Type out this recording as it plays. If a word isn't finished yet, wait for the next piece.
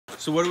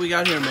So what do we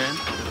got here, man?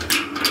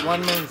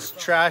 One man's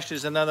trash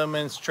is another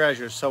man's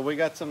treasure. So we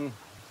got some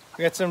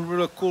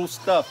really cool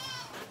stuff.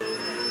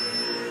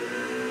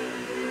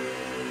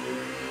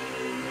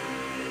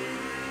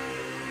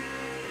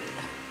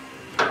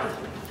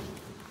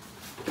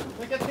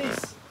 Look at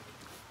this.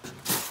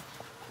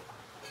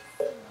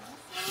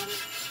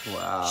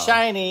 Wow.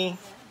 Shiny.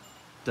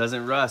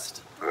 Doesn't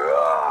rust. There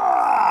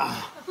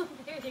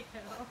you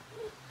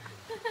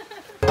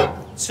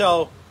go.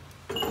 So,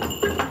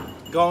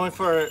 going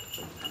to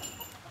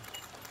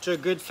a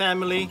good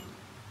family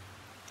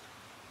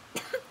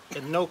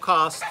at no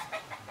cost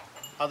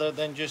other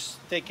than just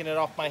taking it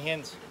off my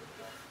hands.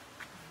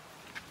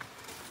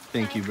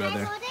 Thank you,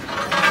 brother.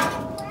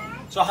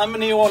 So how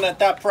many you want at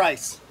that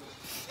price?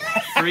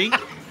 3?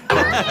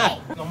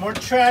 No more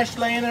trash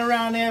laying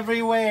around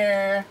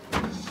everywhere.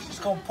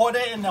 Just gonna put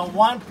it in the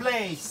one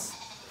place.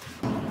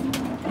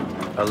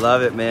 I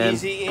love it, man.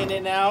 Easy in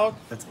and out.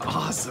 That's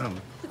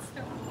awesome.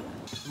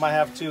 Might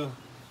have to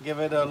give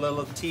it a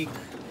little teak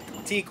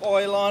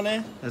oil on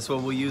it. That's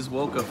what we'll use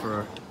Woka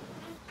for.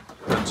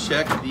 But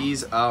check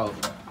these out.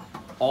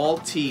 All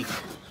teak.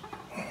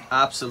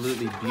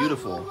 Absolutely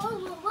beautiful.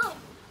 Whoa.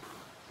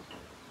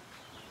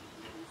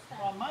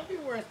 Well, it might be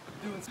worth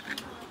doing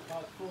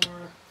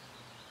for,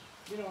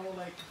 you know,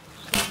 like,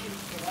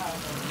 for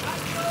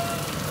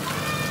that.